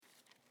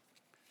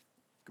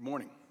Good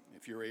morning.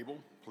 If you're able,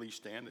 please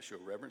stand to show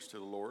reverence to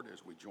the Lord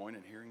as we join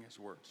in hearing his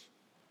words.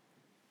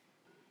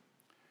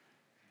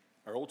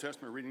 Our Old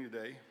Testament reading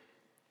today,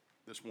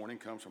 this morning,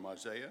 comes from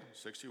Isaiah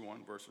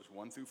 61, verses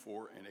 1 through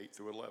 4 and 8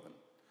 through 11,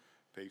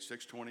 page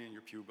 620 in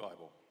your pew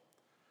Bible.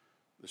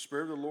 The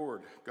Spirit of the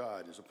Lord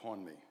God is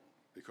upon me,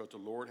 because the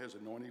Lord has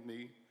anointed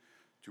me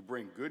to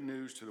bring good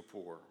news to the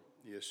poor.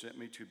 He has sent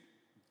me to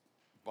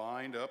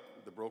bind up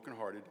the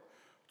brokenhearted,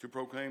 to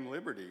proclaim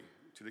liberty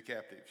to the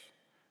captives,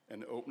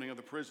 and the opening of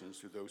the prisons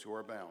to those who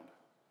are bound,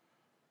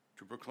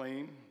 to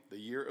proclaim the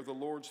year of the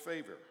Lord's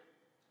favor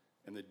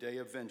and the day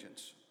of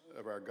vengeance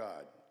of our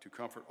God, to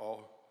comfort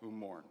all who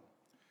mourn,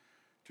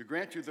 to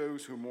grant to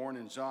those who mourn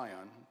in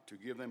Zion, to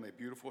give them a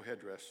beautiful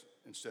headdress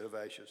instead of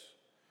ashes,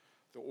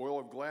 the oil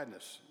of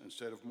gladness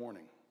instead of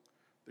mourning,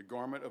 the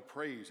garment of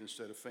praise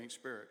instead of faint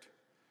spirit,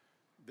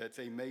 that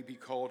they may be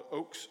called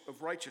oaks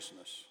of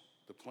righteousness,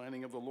 the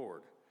planting of the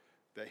Lord,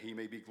 that he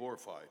may be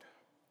glorified.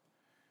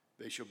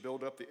 They shall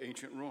build up the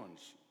ancient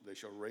ruins. They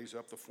shall raise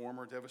up the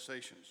former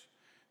devastations.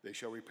 They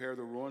shall repair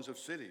the ruins of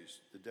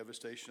cities, the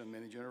devastation of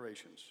many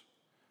generations.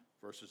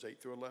 Verses 8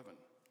 through 11.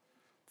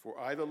 For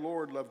I, the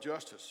Lord, love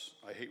justice.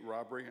 I hate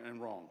robbery and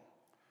wrong.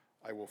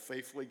 I will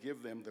faithfully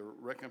give them the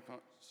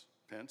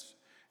recompense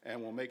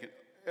and will make an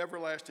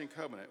everlasting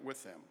covenant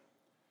with them.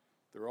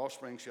 Their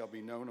offspring shall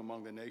be known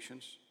among the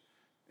nations,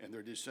 and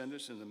their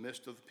descendants in the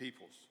midst of the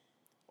peoples.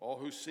 All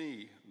who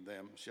see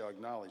them shall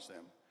acknowledge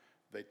them,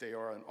 that they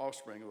are an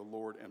offspring of the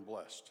Lord and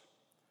blessed.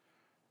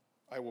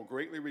 I will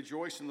greatly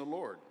rejoice in the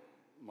Lord.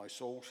 My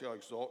soul shall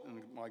exult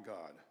in my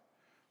God,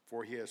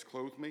 for he has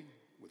clothed me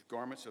with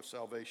garments of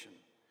salvation.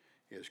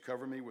 He has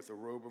covered me with a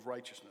robe of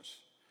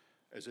righteousness,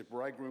 as a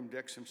bridegroom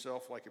decks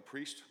himself like a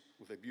priest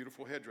with a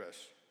beautiful headdress,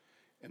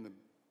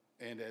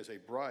 and as a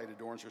bride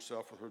adorns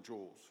herself with her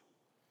jewels.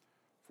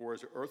 For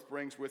as the earth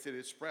brings with it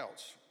its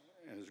sprouts,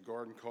 and as a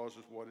garden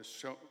causes what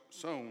is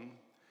sown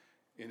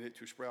in it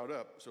to sprout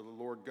up, so the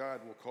Lord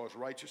God will cause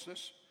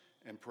righteousness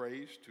and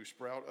praise to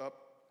sprout up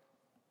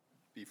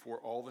before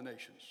all the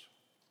nations.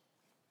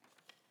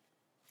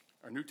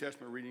 Our New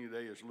Testament reading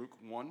today is Luke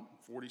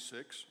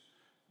 1:46,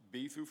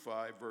 B through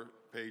 5,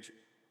 page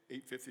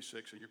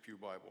 856 in your pew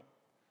Bible.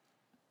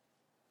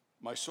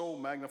 My soul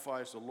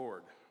magnifies the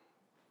Lord,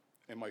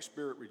 and my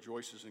spirit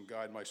rejoices in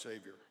God my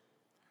Savior.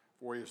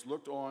 For he has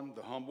looked on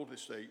the humbled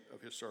estate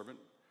of his servant.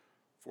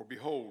 For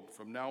behold,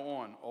 from now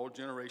on all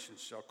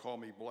generations shall call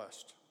me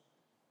blessed.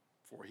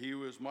 For he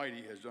who is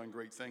mighty has done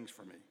great things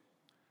for me,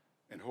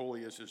 and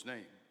holy is his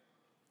name.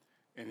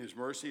 And his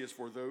mercy is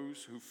for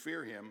those who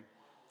fear him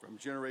from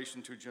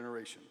generation to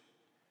generation.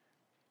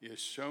 He has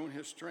shown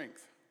his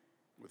strength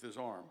with his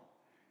arm.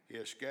 He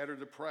has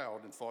scattered the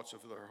proud in thoughts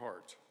of their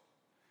heart.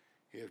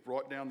 He has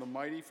brought down the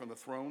mighty from the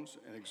thrones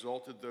and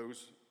exalted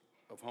those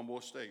of humble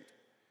estate.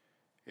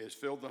 He has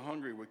filled the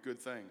hungry with good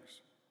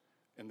things,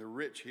 and the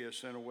rich he has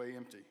sent away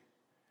empty.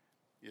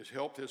 He has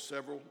helped his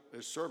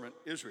servant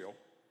Israel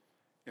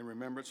in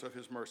remembrance of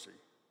his mercy,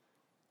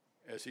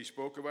 as he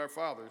spoke of our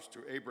fathers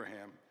to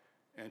Abraham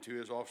and to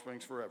his offspring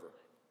forever.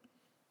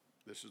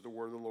 This is the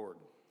word of the Lord.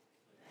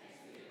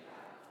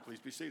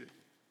 Please be seated.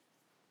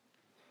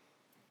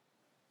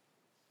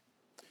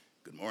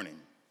 Good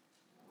morning.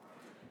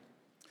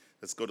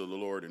 Let's go to the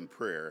Lord in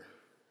prayer.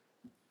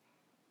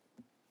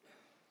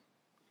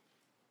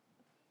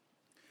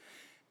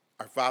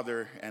 Our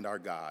Father and our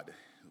God,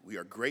 we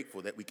are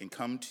grateful that we can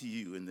come to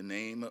you in the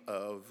name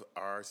of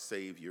our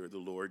Savior, the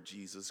Lord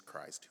Jesus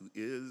Christ, who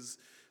is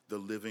the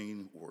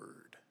living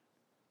Word.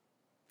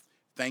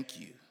 Thank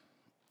you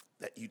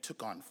that you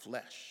took on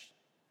flesh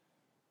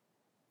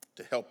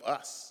to help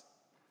us.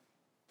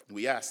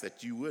 We ask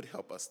that you would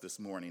help us this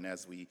morning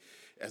as we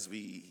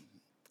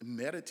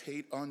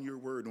meditate on your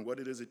word and what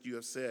it is that you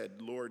have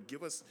said. Lord,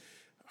 give us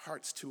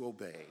hearts to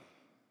obey,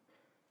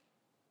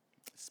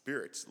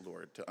 spirits,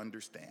 Lord, to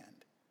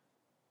understand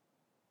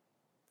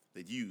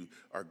that you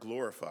are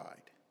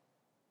glorified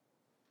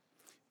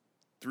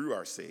through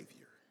our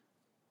Savior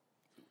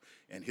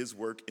and his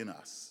work in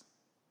us.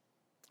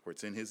 For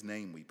it's in his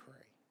name we pray.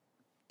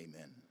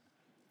 Amen.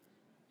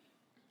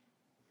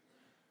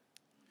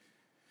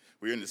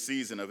 We're in the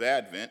season of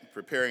Advent,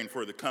 preparing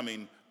for the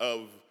coming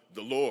of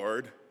the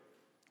Lord,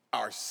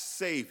 our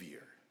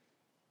Savior.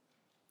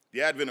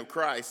 The advent of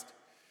Christ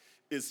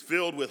is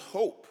filled with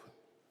hope.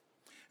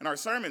 And our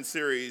sermon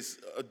series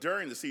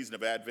during the season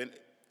of Advent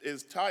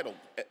is titled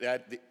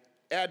The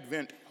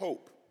Advent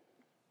Hope.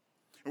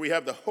 And we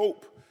have the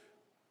hope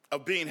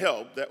of being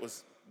helped. That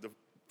was the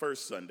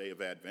first Sunday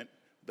of Advent.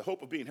 The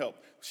hope of being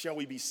helped. Shall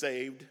we be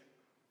saved?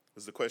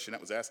 Was the question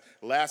that was asked.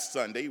 Last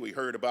Sunday we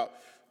heard about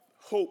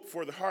hope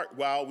for the heart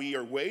while we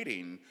are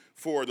waiting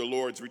for the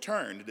Lord's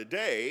return.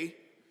 Today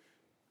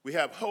we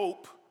have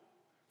hope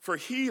for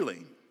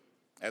healing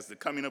as the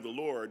coming of the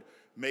Lord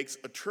makes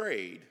a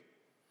trade.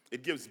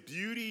 It gives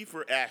beauty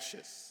for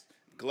ashes,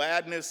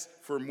 gladness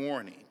for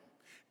mourning.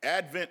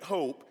 Advent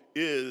hope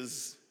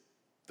is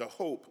the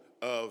hope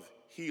of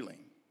healing.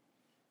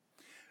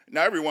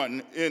 Now,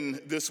 everyone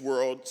in this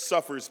world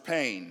suffers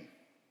pain.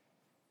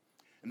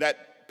 And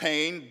that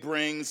pain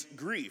brings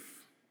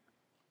grief.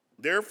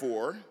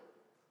 Therefore,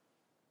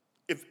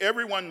 if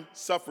everyone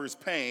suffers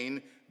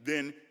pain,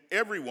 then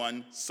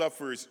everyone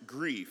suffers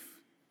grief.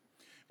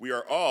 We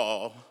are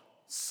all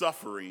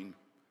suffering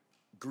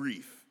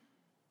grief.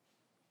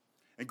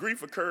 And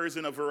grief occurs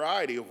in a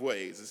variety of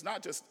ways. It's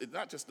not just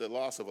the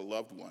loss of a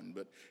loved one,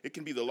 but it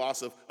can be the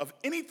loss of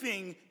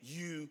anything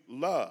you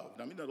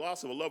loved. I mean, the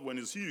loss of a loved one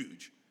is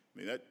huge. I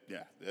mean,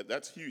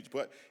 that's huge.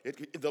 But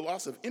the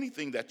loss of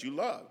anything that you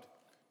loved.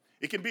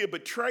 It can be a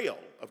betrayal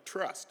of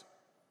trust.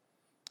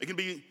 It can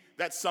be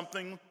that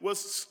something was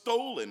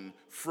stolen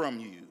from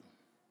you.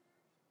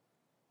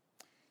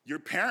 Your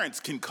parents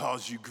can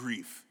cause you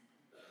grief.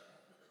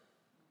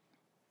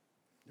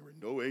 There were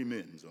no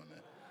amens on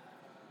that.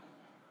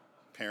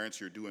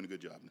 Parents, you're doing a good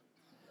job.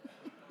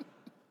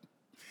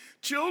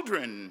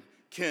 Children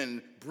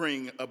can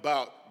bring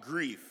about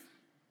grief.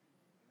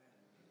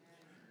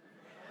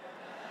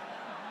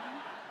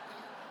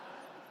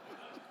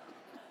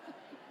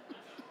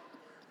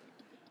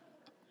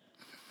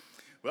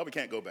 Well, we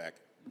can't go back.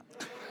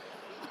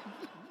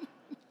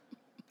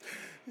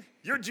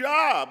 Your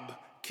job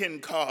can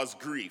cause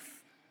grief.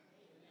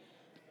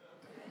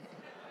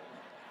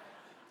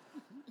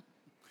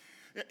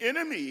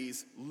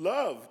 Enemies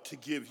love to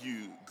give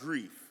you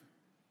grief.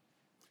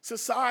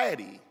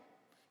 Society,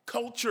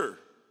 culture,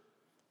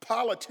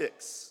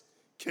 politics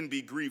can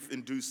be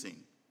grief-inducing.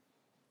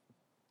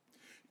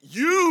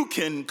 You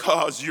can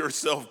cause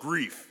yourself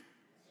grief.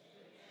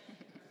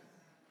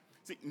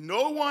 See,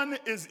 no one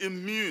is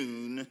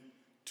immune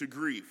to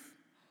grief.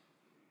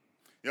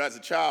 You know, as a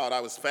child,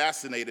 I was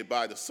fascinated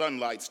by the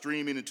sunlight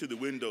streaming into the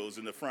windows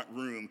in the front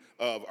room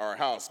of our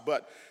house,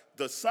 but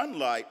the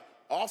sunlight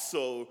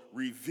also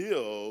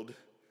revealed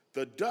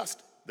the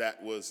dust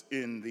that was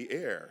in the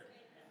air.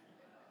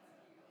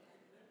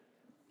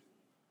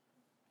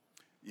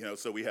 You know,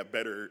 so we have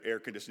better air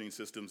conditioning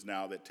systems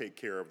now that take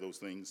care of those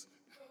things.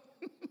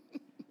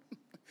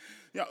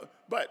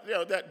 But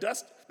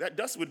that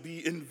dust would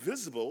be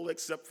invisible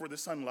except for the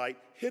sunlight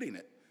hitting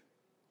it.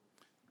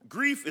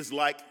 Grief is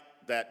like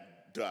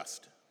that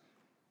dust.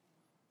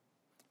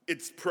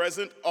 It's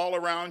present all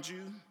around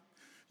you.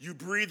 You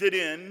breathe it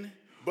in,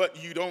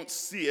 but you don't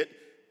see it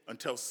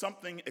until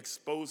something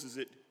exposes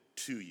it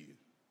to you.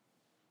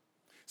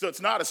 So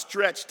it's not a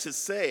stretch to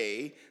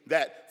say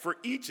that for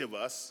each of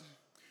us,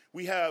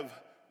 we have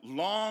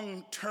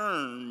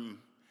long-term,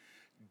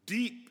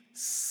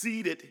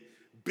 deep-seated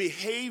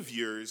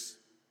behaviors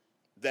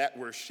that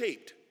were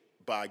shaped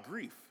by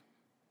grief.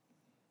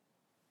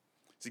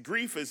 See,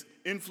 grief is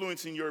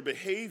influencing your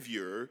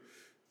behavior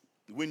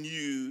when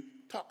you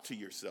talk to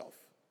yourself,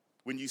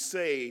 when you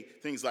say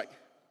things like,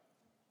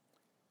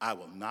 I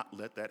will not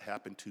let that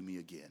happen to me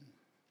again.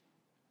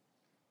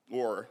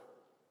 Or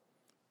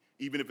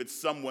even if it's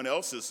someone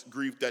else's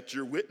grief that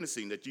you're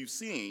witnessing, that you've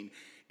seen,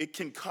 it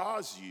can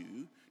cause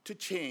you to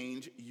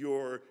change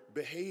your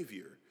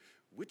behavior,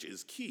 which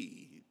is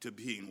key to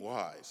being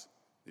wise.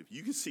 If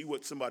you can see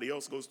what somebody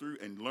else goes through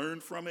and learn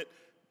from it,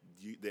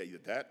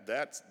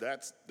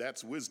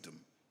 that's wisdom.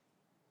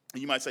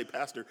 And you might say,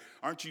 Pastor,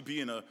 aren't you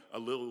being a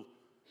little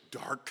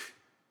dark?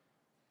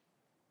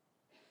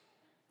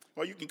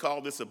 Well, you can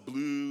call this a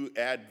blue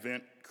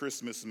Advent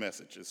Christmas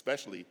message,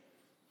 especially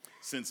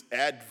since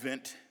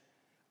Advent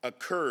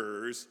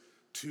occurs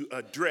to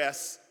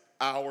address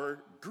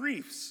our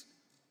griefs.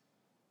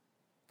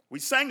 We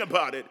sang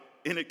about it,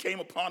 and it came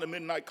upon a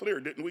midnight clear,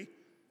 didn't we?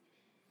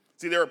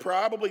 See, there are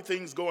probably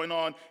things going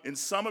on in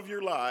some of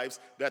your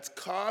lives that's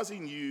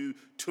causing you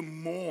to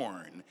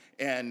mourn,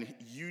 and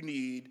you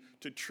need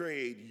to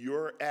trade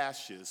your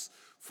ashes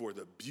for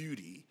the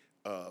beauty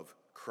of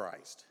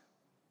Christ.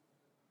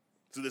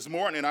 So this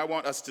morning, I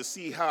want us to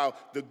see how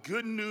the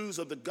good news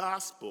of the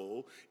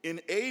gospel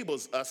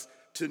enables us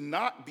to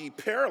not be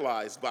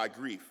paralyzed by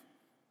grief.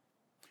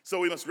 So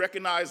we must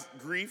recognize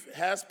grief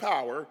has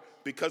power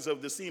because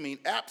of the seeming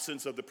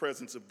absence of the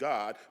presence of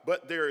God,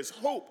 but there is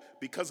hope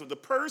because of the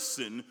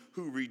person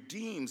who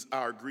redeems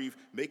our grief,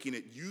 making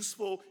it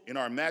useful in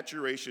our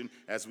maturation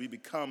as we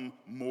become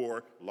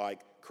more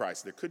like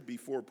Christ. There could be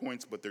 4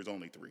 points, but there's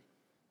only 3.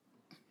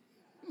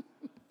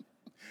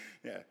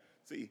 Yeah.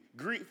 See,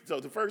 grief, so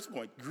the first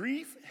point,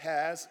 grief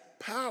has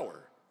power.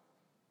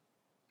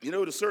 You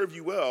know, to serve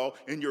you well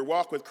in your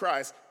walk with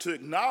Christ, to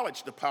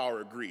acknowledge the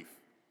power of grief.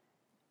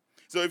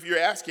 So if you're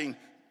asking,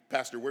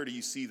 Pastor, where do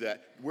you see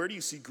that? Where do you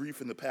see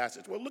grief in the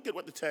passage? Well, look at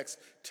what the text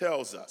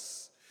tells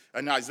us.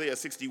 In Isaiah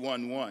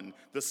 61:1,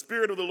 the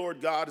Spirit of the Lord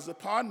God is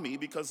upon me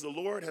because the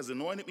Lord has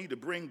anointed me to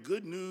bring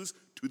good news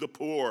to the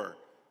poor.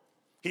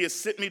 He has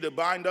sent me to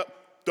bind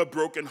up the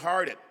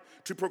brokenhearted,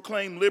 to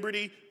proclaim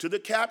liberty to the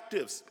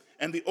captives,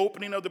 and the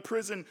opening of the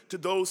prison to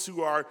those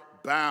who are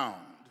bound.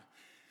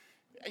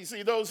 You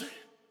see,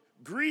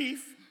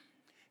 grief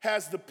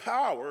has the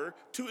power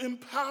to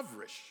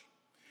impoverish.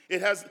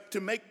 It has to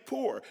make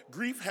poor.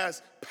 Grief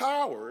has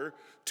power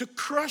to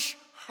crush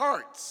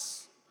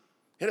hearts.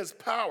 It has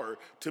power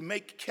to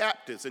make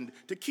captives and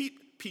to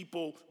keep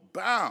people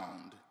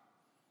bound.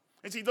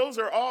 And see, those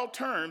are all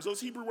terms,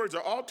 those Hebrew words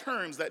are all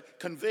terms that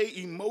convey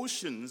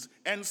emotions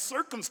and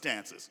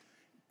circumstances,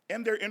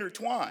 and they're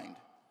intertwined.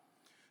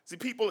 See,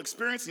 people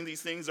experiencing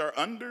these things are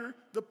under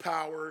the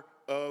power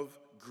of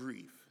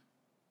grief.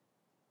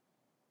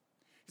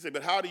 You say,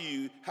 but how do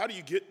you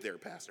get there,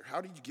 Pastor?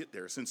 How do you get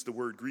there since the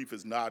word grief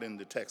is not in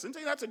the text? And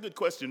say, that's a good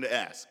question to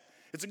ask.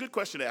 It's a good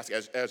question to ask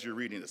as you're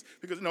reading this.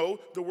 Because no,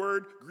 the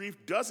word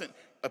grief doesn't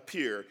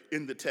appear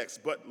in the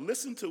text. But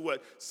listen to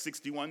what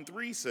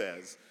 61:3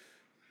 says.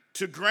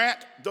 To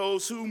grant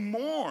those who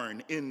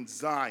mourn in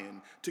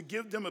Zion, to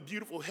give them a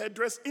beautiful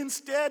headdress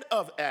instead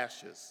of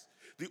ashes,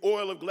 the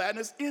oil of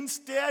gladness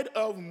instead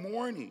of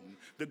mourning,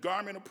 the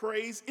garment of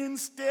praise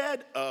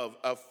instead of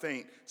a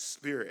faint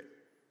spirit.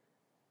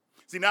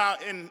 See, now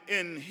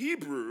in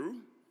Hebrew,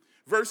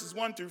 verses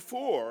 1 through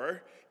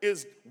 4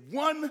 is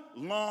one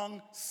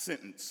long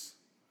sentence.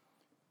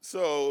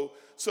 So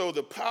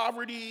the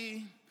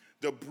poverty,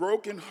 the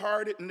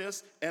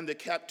brokenheartedness, and the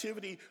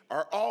captivity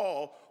are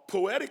all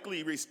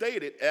poetically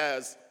restated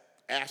as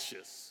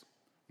ashes,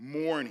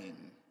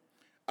 mourning,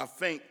 a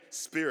faint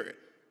spirit.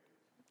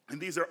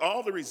 And these are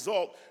all the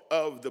result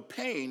of the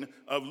pain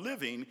of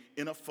living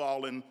in a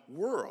fallen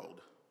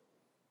world.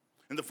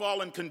 And the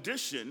fallen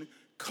condition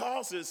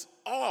causes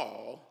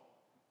all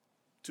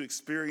to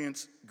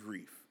experience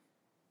grief.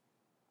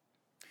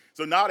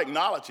 So not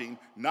acknowledging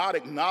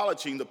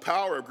the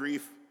power of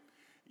grief,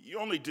 you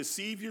only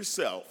deceive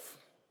yourself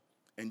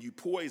and you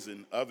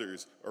poison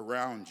others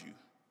around you.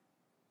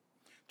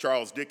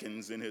 Charles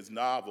Dickens, in his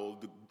novel,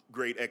 The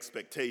Great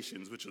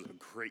Expectations, which is a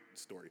great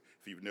story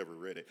if you've never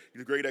read it,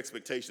 The Great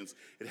Expectations,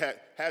 it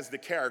has the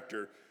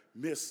character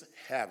Miss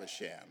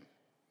Havisham.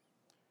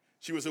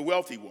 She was a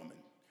wealthy woman.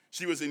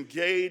 She was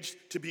engaged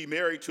to be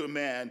married to a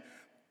man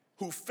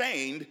who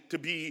feigned to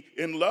be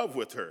in love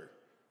with her.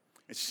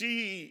 And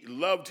she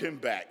loved him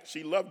back.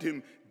 She loved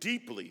him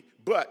deeply,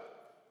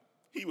 but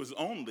he was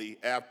only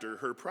after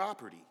her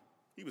property.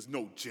 He was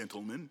no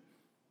gentleman.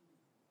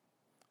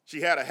 She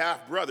had a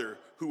half-brother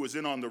who was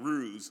in on the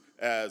ruse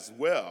as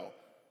well.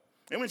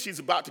 And when she's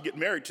about to get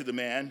married to the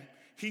man,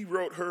 he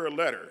wrote her a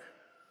letter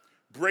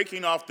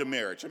breaking off the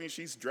marriage. I mean,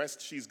 she's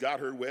dressed, she's got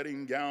her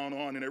wedding gown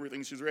on and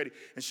everything, she's ready.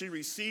 And she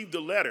received the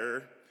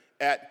letter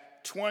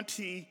at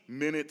 20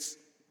 minutes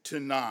to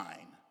 9,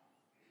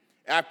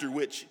 after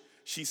which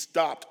she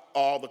stopped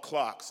all the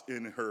clocks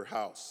in her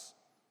house.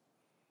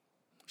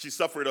 She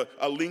suffered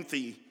a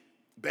lengthy,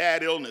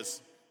 bad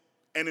illness,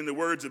 and in the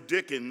words of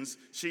Dickens,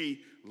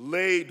 she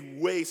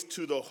laid waste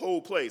to the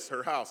whole place,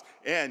 her house,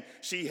 and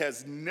she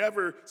has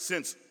never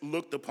since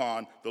looked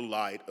upon the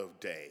light of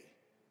day.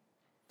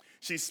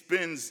 She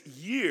spends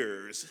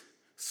years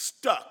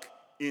stuck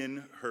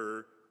in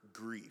her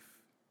grief.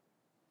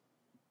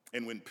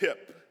 And when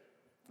Pip,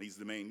 he's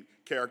the main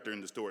character in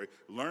the story,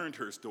 learned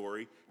her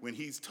story, when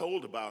he's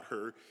told about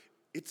her,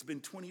 it's been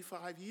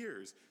 25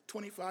 years.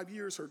 25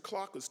 years, her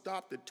clock was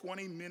stopped at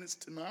 20 minutes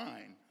to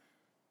 9.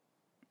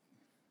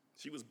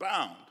 She was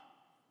bound.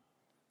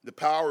 The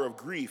power of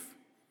grief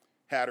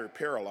had her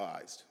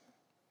paralyzed.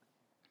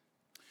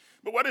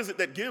 But what is it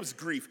that gives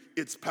grief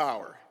its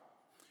power?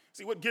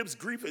 See, what gives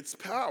grief its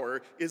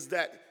power is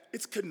that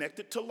it's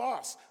connected to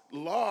loss.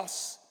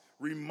 Loss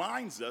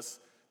reminds us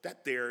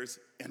that there's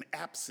an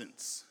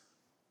absence.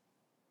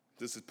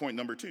 This is point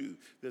number 2.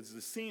 There's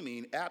the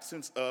seeming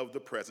absence of the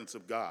presence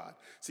of God.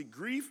 See,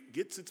 grief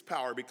gets its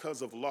power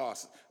because of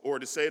loss, or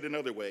to say it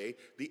another way,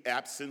 the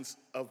absence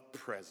of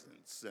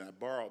presence. And I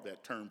borrowed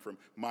that term from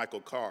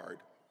Michael Card.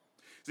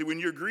 See,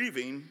 when you're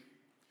grieving,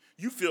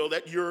 you feel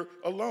that you're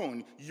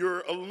alone.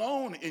 You're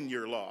alone in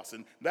your loss,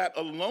 and that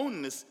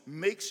aloneness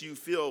makes you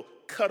feel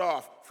cut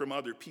off from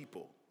other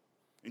people.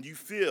 And you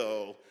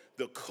feel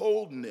the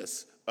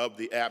coldness of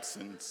the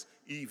absence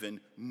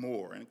even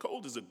more. And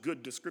cold is a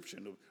good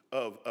description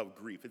of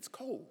grief. It's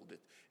cold.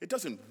 It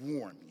doesn't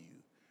warm you.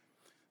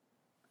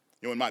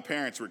 You know, when my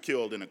parents were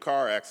killed in a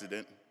car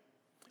accident,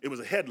 it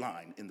was a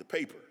headline in the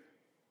paper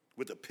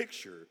with a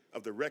picture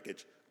of the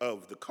wreckage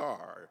of the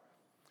car.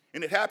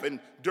 And it happened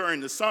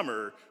during the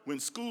summer when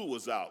school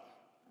was out.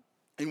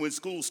 And when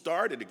school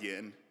started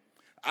again,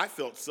 I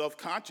felt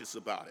self-conscious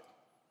about it.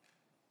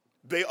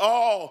 They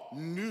all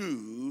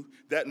knew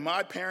that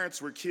my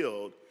parents were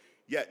killed,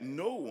 yet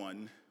no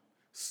one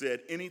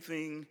said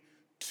anything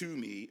to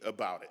me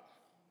about it.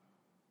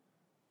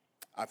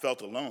 I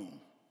felt alone.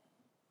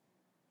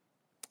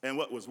 And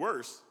what was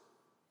worse,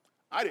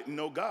 I didn't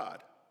know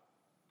God.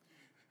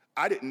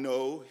 I didn't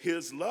know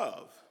his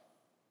love.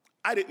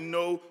 I didn't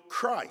know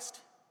Christ.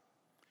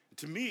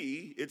 To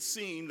me, it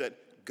seemed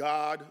that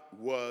God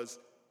was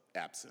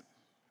absent.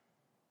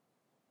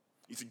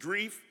 You see,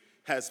 grief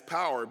has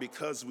power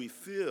because we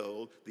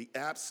feel the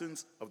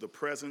absence of the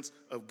presence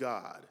of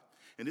God.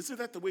 And isn't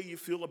that the way you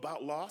feel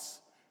about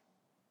loss?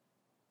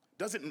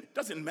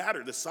 Doesn't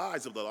matter the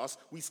size of the loss.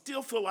 We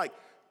still feel like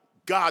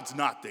God's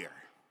not there.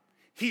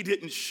 He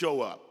didn't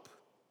show up.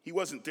 He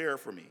wasn't there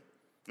for me.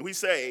 And we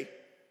say,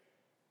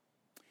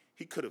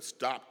 he could have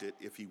stopped it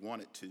if he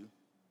wanted to.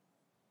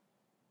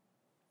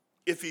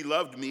 If he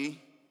loved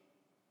me,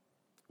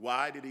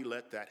 Why did he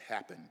let that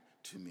happen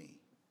to me?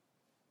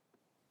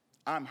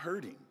 I'm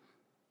hurting.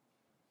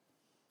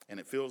 And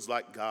it feels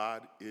like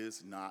God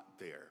is not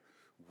there.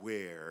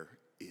 Where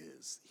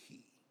is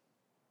he?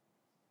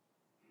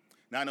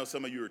 Now, I know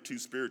some of you are too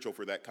spiritual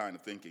for that kind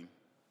of thinking.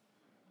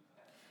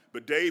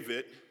 But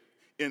David,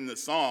 in the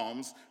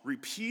Psalms,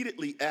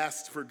 repeatedly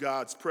asked for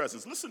God's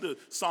presence. Listen to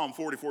Psalm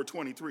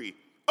 44:23.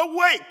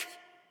 Awake!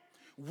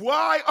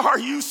 Why are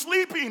you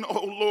sleeping,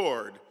 O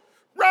Lord?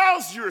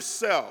 Rouse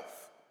yourself.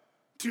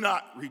 Do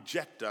not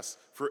reject us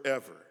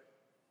forever.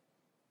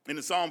 In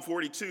the Psalm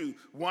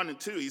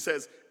 42:1-2, he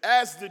says,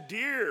 as the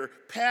deer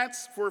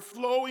pants for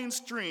flowing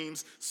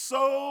streams,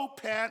 so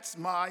pants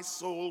my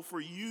soul for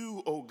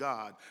you, O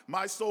God.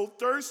 My soul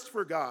thirsts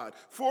for God,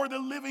 for the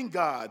living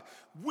God.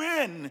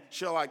 When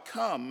shall I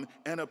come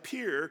and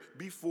appear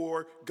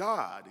before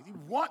God? He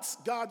wants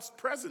God's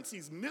presence.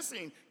 He's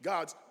missing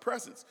God's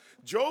presence.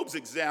 Job's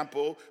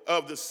example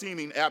of the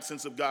seeming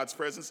absence of God's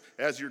presence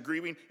as you're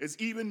grieving is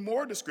even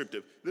more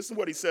descriptive. Listen to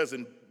what he says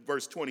in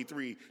verse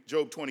 23,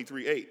 Job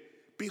 23:8.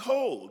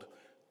 Behold,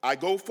 I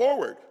go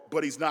forward,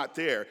 but he's not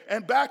there,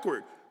 and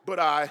backward, but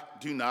I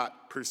do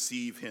not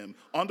perceive him.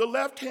 On the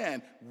left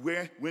hand,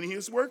 when he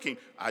is working,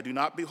 I do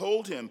not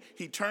behold him.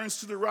 He turns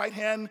to the right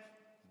hand,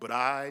 but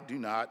I do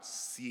not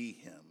see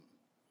him.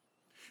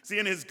 See,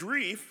 in his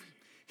grief,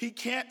 he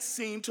can't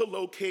seem to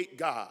locate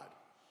God.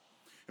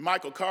 And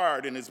Michael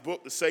Card, in his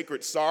book, The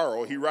Sacred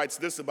Sorrow, he writes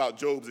this about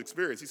Job's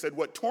experience. He said,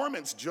 what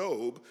torments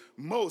Job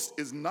most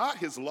is not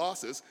his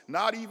losses,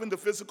 not even the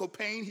physical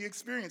pain he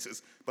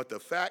experiences, but the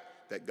fact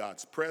that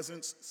God's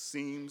presence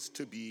seems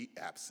to be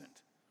absent.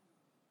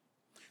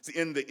 See,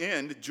 in the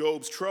end,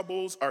 Job's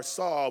troubles are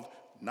solved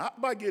not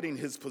by getting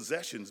his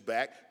possessions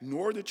back,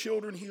 nor the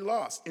children he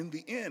lost. In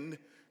the end,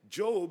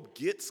 Job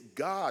gets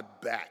God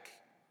back.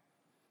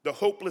 The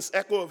hopeless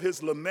echo of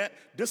his lament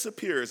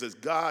disappears as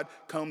God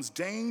comes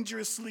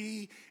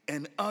dangerously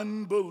and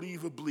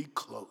unbelievably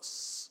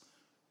close.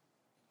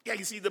 Yeah,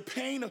 you see, the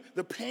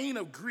pain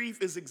of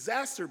grief is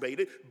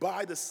exacerbated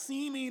by the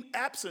seeming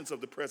absence of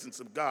the presence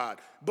of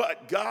God.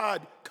 But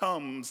God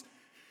comes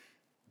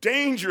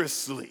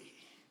dangerously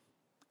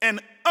and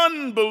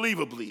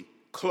unbelievably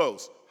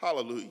close.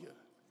 Hallelujah.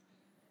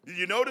 Did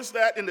you notice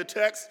that in the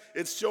text?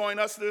 It's showing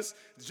us this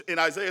in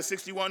Isaiah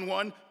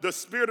 61:1. The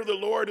Spirit of the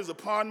Lord is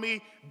upon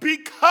me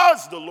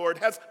because the Lord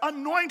has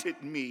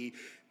anointed me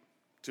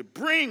to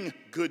bring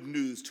good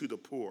news to the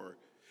poor.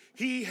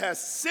 He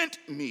has sent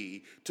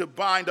me to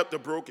bind up the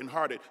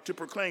brokenhearted, to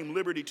proclaim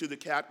liberty to the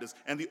captives,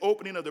 and the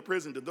opening of the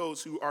prison to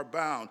those who are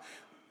bound.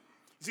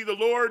 See, the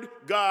Lord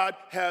God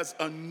has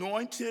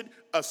anointed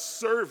a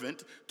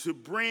servant to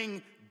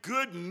bring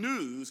good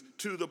news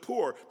to the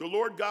poor. The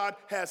Lord God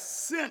has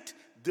sent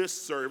this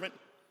servant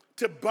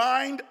to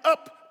bind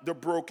up the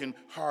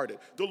brokenhearted.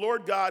 The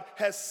Lord God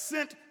has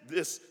sent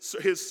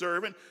his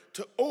servant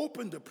to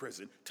open the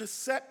prison, to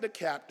set the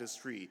captives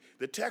free.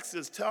 The text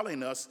is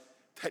telling us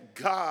that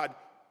God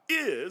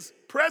is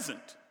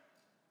present.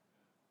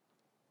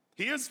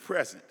 He is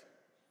present,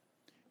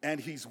 and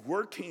he's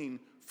working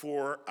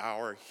for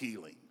our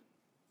healing.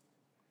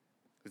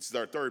 This is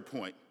our third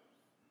point.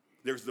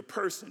 There's the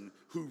person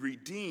who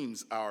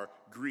redeems our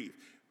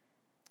grief.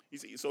 You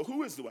see, so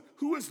who is the one?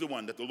 Who is the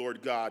one that the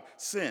Lord God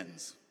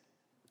sends?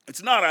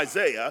 It's not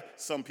Isaiah.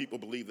 Some people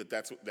believe that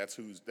that's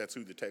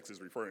who the text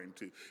is referring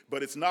to.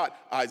 But it's not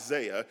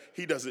Isaiah.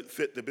 He doesn't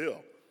fit the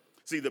bill.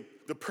 See,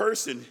 the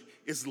person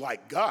is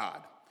like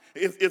God.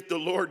 If the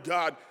Lord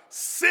God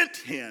sent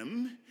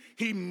him,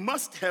 he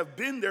must have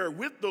been there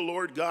with the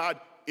Lord God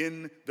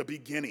in the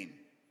beginning.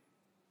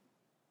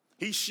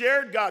 He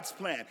shared God's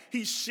plan.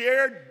 He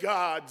shared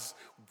God's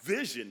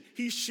vision.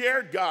 He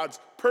shared God's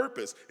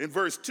purpose. In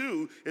verse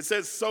 2, it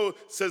says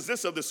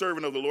this of the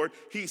servant of the Lord: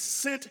 he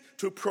sent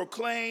to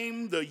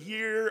proclaim the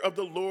year of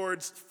the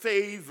Lord's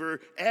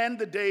favor and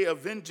the day of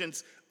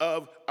vengeance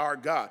of our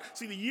God.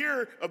 See, the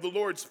year of the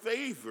Lord's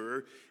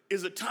favor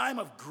is a time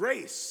of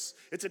grace.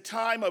 It's a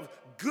time of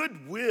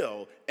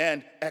goodwill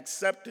and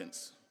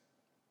acceptance.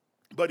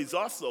 But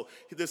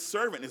this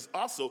servant is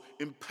also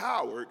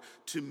empowered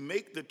to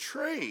make the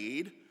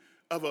trade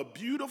of a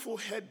beautiful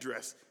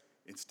headdress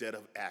instead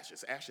of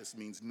ashes. Ashes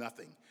means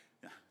nothing.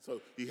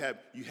 So you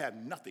have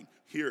nothing.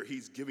 Here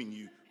he's giving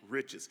you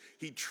riches.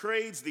 He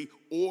trades the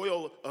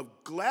oil of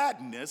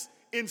gladness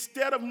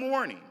instead of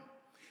mourning.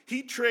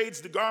 He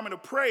trades the garment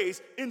of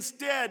praise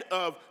instead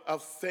of a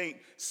faint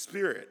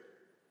spirit.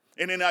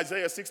 And in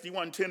Isaiah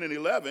 61:10 and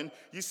 11,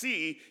 you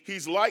see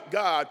he's like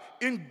God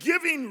in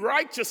giving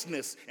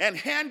righteousness and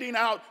handing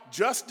out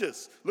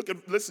justice.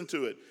 Listen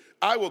to it.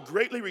 I will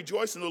greatly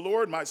rejoice in the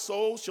Lord. My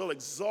soul shall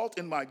exult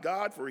in my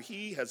God, for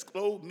he has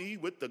clothed me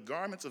with the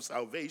garments of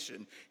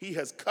salvation. He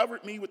has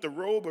covered me with the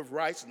robe of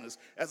righteousness,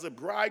 as a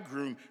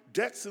bridegroom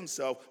decks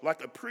himself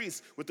like a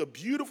priest with a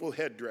beautiful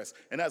headdress,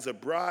 and as a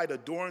bride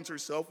adorns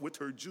herself with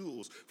her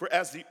jewels. For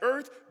as the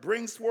earth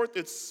brings forth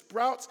its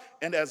sprouts,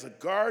 and as a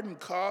garden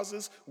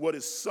causes what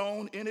is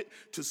sown in it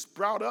to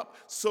sprout up,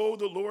 so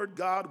the Lord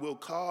God will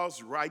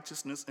cause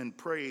righteousness and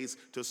praise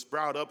to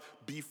sprout up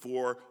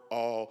before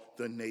all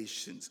the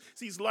nations.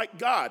 See, he's like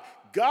God.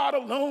 God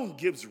alone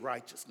gives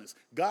righteousness.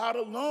 God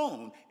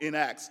alone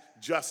enacts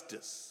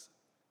justice.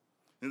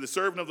 And the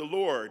servant of the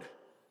Lord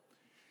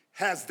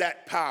has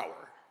that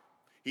power.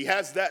 He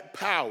has that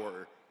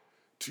power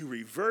to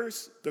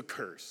reverse the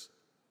curse.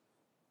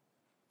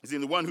 You see,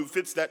 the one who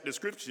fits that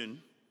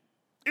description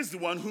is the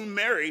one whom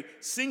Mary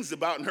sings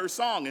about in her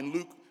song in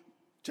Luke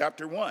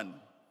chapter 1.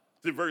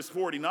 In verse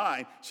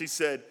 49, she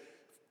said,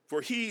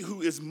 "For he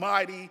who is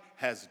mighty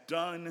has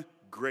done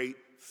great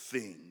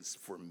things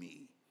for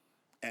me,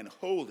 and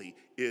holy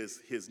is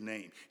his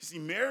name." You see,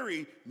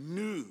 Mary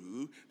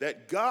knew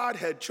that God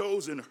had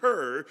chosen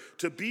her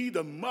to be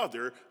the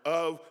mother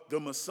of the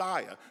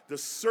Messiah, the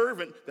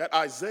servant that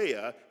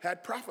Isaiah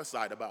had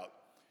prophesied about.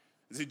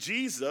 You see,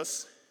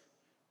 Jesus,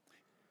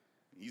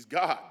 he's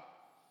God.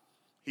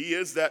 He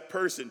is that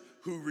person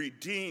who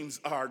redeems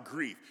our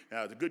grief.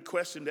 Now, the good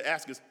question to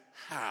ask is,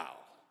 how?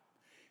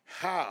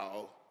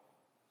 How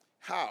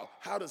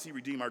does he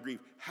redeem our grief?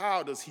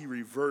 How does he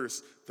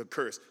reverse the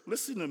curse?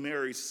 Listen to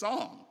Mary's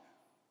song.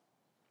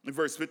 In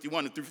verse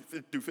 51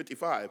 through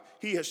 55,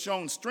 he has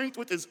shown strength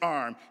with his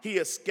arm. He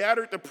has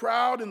scattered the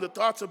proud in the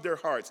thoughts of their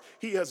hearts.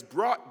 He has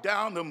brought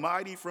down the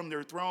mighty from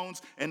their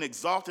thrones and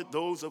exalted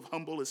those of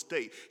humble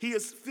estate. He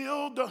has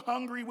filled the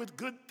hungry with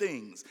good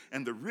things,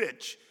 and the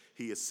rich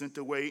he has sent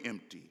away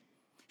empty.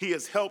 He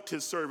has helped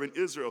his servant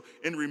Israel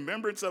in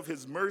remembrance of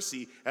his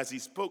mercy as he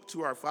spoke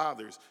to our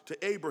fathers,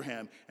 to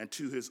Abraham, and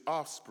to his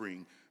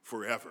offspring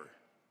forever.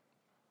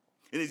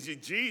 And it's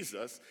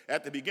Jesus,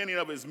 at the beginning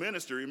of his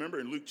ministry, remember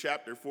in Luke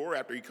chapter 4,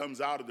 after he comes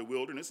out of the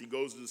wilderness, he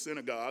goes to the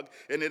synagogue,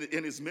 and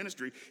in his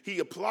ministry, he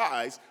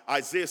applies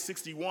Isaiah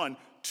 61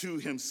 to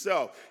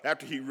himself.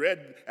 After he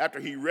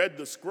read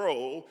the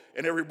scroll,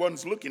 and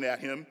everyone's looking at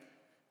him,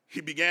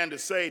 he began to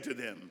say to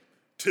them,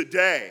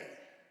 "Today,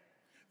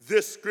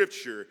 this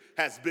scripture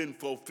has been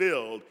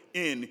fulfilled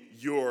in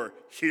your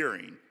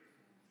hearing."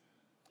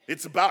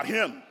 It's about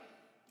him.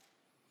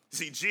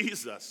 See,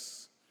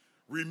 Jesus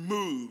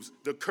removes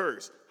the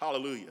curse.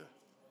 Hallelujah.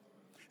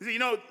 You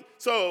know,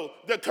 so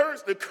the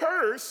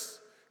curse,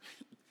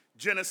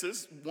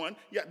 Genesis 1,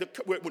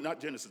 not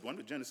Genesis 1,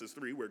 but Genesis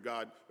 3, where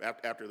God,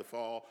 after the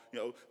fall,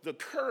 the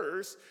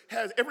curse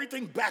has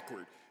everything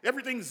backward.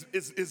 Everything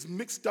is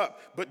mixed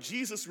up, but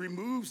Jesus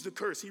removes the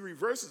curse. He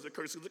reverses the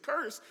curse.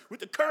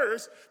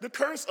 The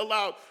curse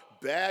allowed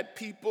bad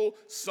people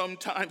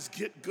sometimes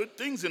get good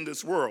things in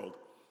this world,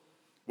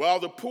 while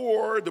the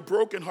poor, the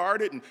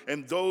brokenhearted,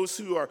 and those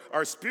who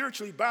are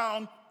spiritually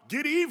bound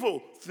get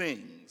evil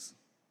things.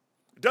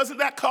 Doesn't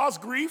that cause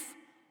grief?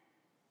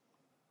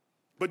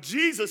 But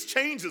Jesus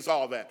changes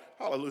all that.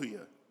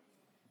 Hallelujah.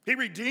 He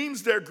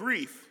redeems their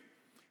grief.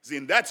 See,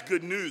 and that's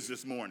good news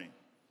this morning.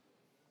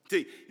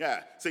 See,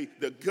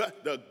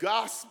 the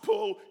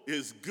gospel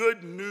is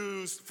good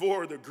news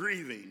for the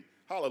grieving.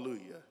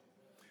 Hallelujah.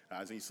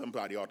 I think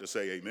somebody ought to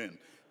say amen.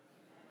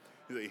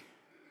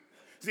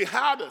 See,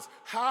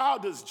 how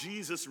does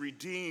Jesus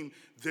redeem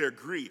their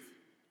grief?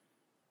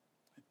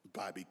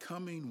 By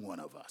becoming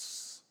one of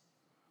us.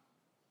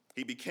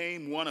 He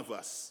became one of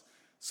us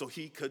so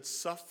he could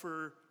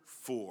suffer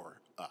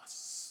for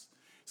us.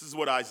 This is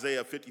what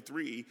Isaiah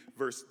 53,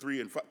 verse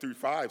 3 through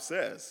 5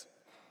 says.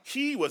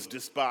 He was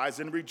despised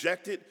and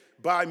rejected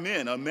by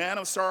men, a man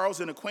of sorrows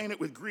and acquainted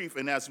with grief,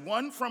 and as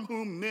one from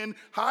whom men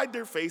hide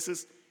their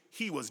faces,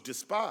 he was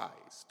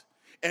despised.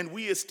 And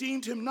we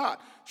esteemed him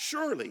not.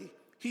 Surely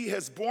he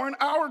has borne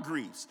our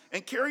griefs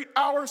and carried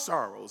our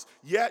sorrows,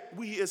 yet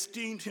we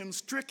esteemed him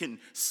stricken,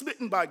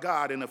 smitten by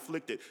God, and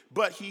afflicted.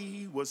 But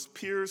he was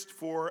pierced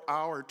for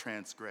our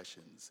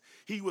transgressions.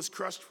 He was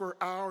crushed for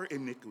our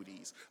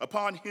iniquities.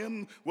 Upon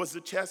him was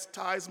the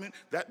chastisement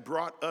that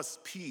brought us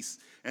peace,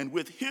 and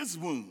with his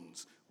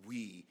wounds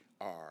we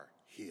are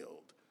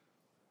healed.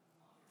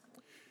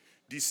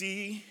 Do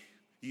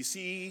you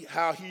see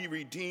how he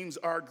redeems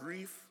our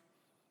grief?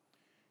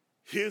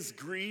 His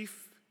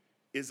grief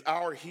is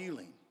our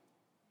healing.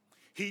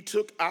 He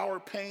took our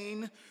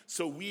pain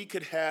so we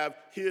could have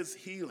his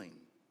healing.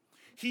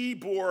 He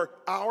bore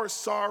our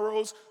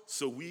sorrows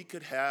so we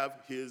could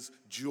have his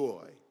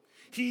joy.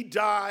 He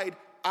died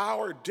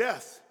our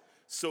death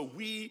so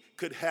we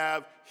could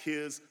have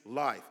his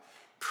life.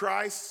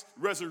 Christ's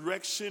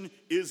resurrection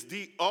is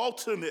the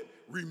ultimate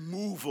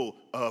removal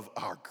of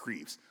our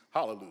griefs.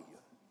 Hallelujah.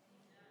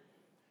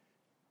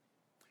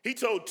 He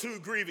told two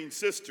grieving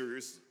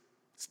sisters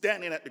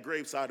standing at the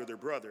graveside of their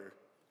brother,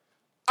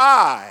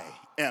 "I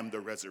am the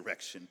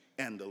resurrection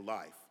and the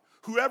life.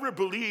 Whoever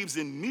believes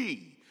in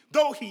me,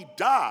 though he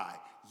die,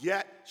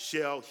 yet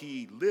shall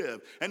he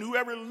live. And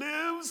whoever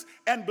lives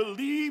and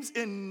believes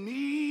in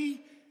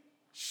me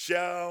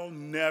shall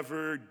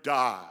never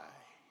die."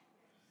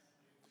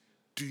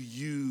 Do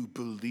you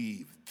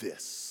believe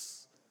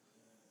this?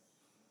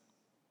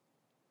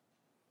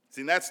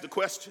 See, that's the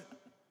question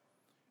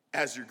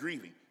as you're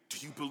grieving.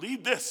 Do you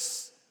believe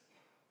this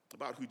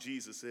about who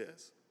Jesus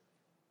is?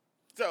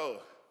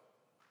 So,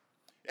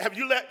 have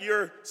you let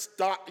your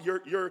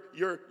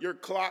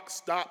clock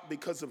stop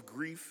because of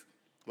grief,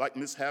 like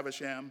Miss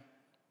Havisham?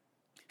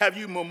 Have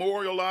you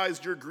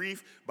memorialized your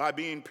grief by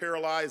being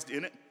paralyzed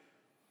in it?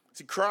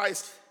 See,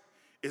 Christ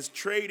is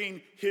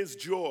trading his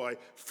joy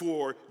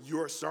for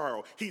your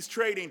sorrow. He's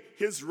trading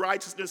his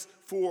righteousness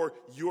for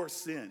your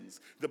sins.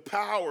 The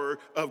power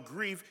of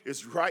grief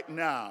is right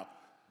now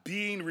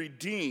being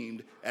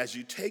redeemed as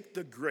you take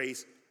the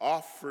grace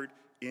offered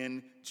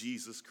in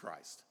Jesus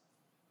Christ.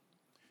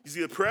 You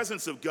see, the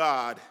presence of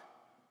God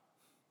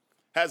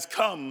has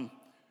come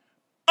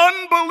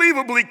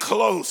unbelievably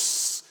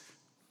close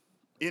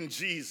in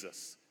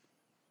Jesus.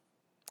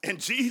 And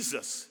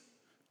Jesus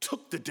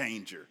took the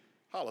danger.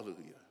 Hallelujah.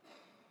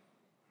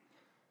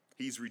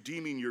 He's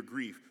redeeming your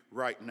grief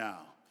right now.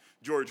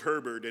 George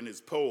Herbert in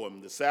his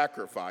poem, The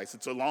Sacrifice,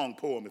 it's a long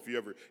poem if you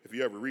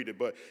ever read it,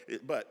 but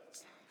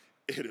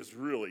it is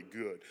really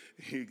good.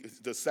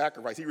 The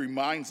Sacrifice, he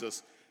reminds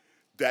us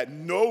that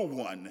no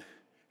one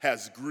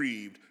has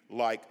grieved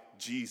like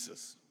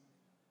Jesus.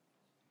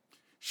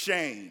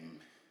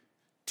 Shame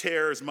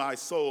tears my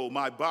soul,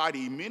 my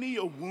body, many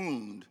a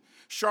wound.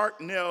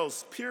 Sharp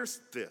nails pierce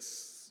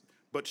this,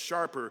 but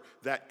sharper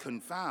that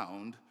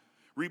confound.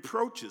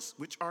 Reproaches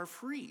which are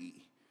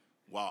free,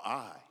 while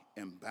I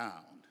am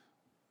bound.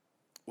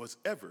 Was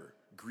ever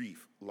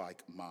grief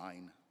like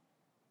mine?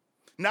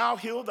 Now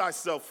heal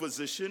thyself,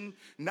 physician,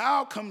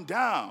 now come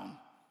down.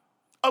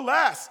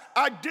 Alas,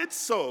 I did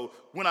so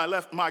when I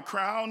left my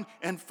crown,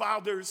 and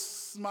Father's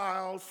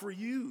smile for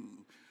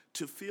you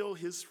to feel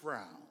his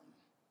frown.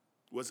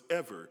 Was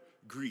ever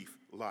grief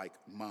like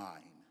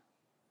mine?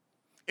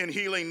 In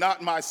healing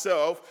not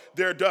myself,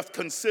 there doth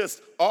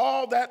consist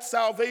all that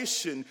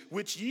salvation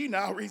which ye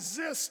now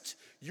resist.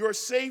 Your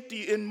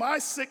safety in my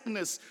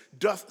sickness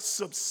doth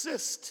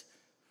subsist.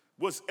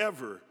 Was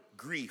ever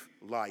grief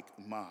like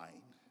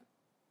mine?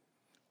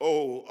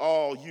 Oh,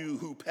 all you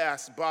who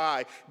pass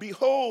by,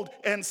 behold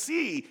and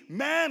see,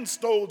 man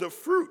stole the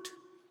fruit,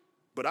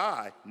 but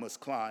I must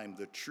climb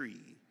the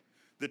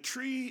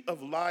tree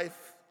of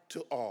life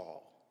to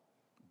all,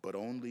 but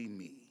only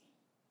me.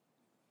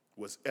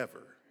 Was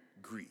ever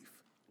grief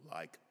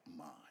like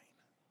mine?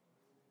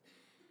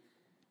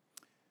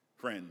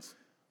 Friends,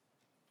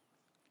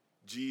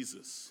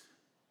 Jesus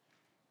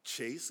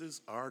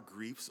chases our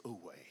griefs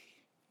away.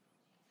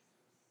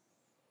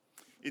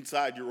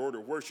 Inside your order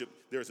of worship,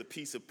 there's a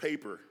piece of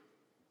paper,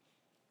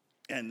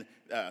 and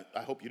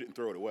I hope you didn't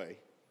throw it away.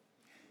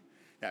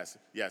 Yes,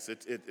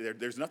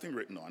 there's nothing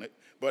written on it,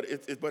 but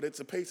it's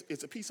a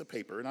piece of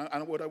paper,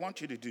 and what I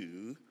want you to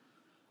do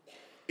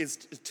is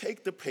to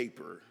take the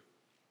paper,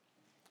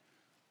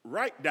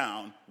 write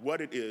down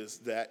what it is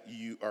that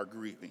you are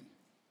grieving.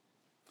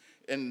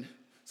 And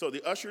so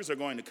the ushers are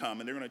going to come,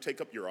 and they're going to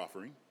take up your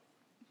offering,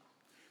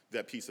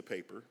 that piece of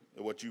paper,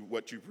 what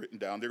you've written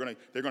down. They're going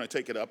to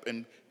take it up,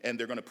 and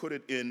they're going to put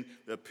it in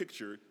that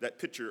picture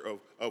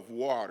of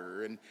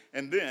water.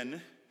 And then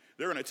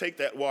they're going to take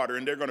that water,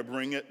 and they're going to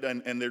bring it,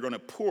 and they're going to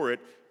pour it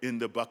in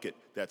the bucket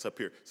that's up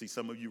here. See,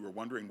 some of you were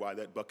wondering why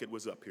that bucket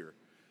was up here.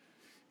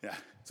 Yeah.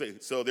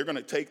 So they're going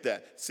to take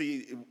that.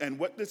 See, and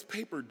what this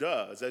paper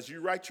does, as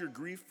you write your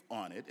grief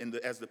on it, and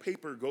as the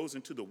paper goes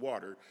into the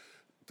water,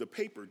 the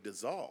paper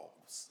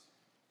dissolves.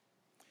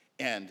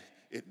 And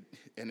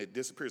it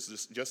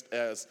disappears, just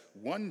as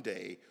one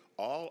day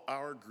all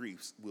our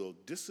griefs will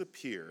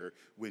disappear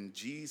when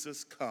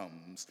Jesus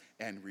comes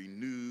and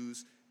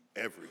renews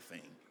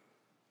everything.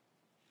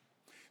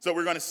 So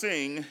we're going to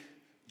sing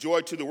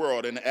Joy to the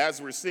World, and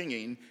as we're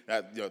singing,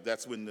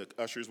 that's when the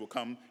ushers will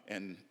come,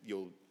 and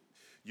you'll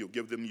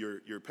give them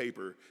your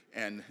paper,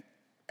 and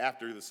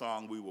after the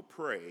song we will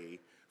pray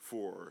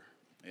for,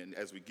 and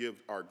as we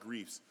give our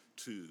griefs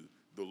to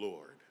the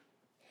Lord.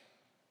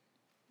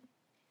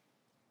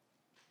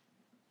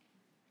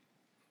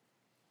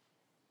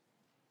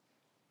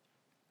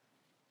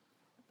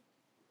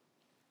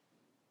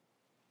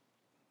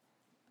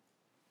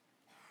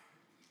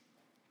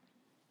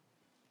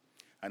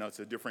 I know it's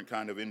a different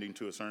kind of ending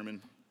to a sermon,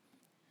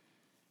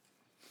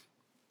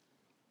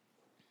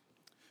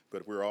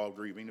 but we're all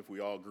grieving. If we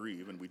all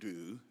grieve, and we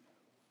do,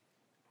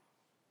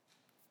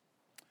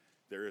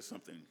 there is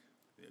something.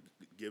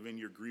 Giving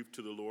your grief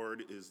to the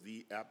Lord is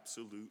the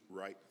absolute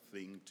right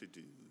thing to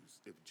do.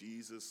 If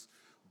Jesus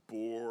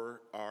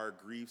bore our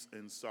griefs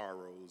and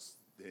sorrows,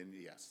 then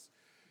yes,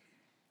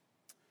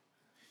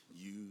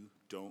 you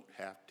don't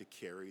have to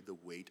carry the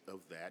weight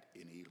of that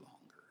any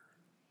longer.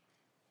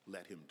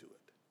 Let him do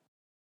it.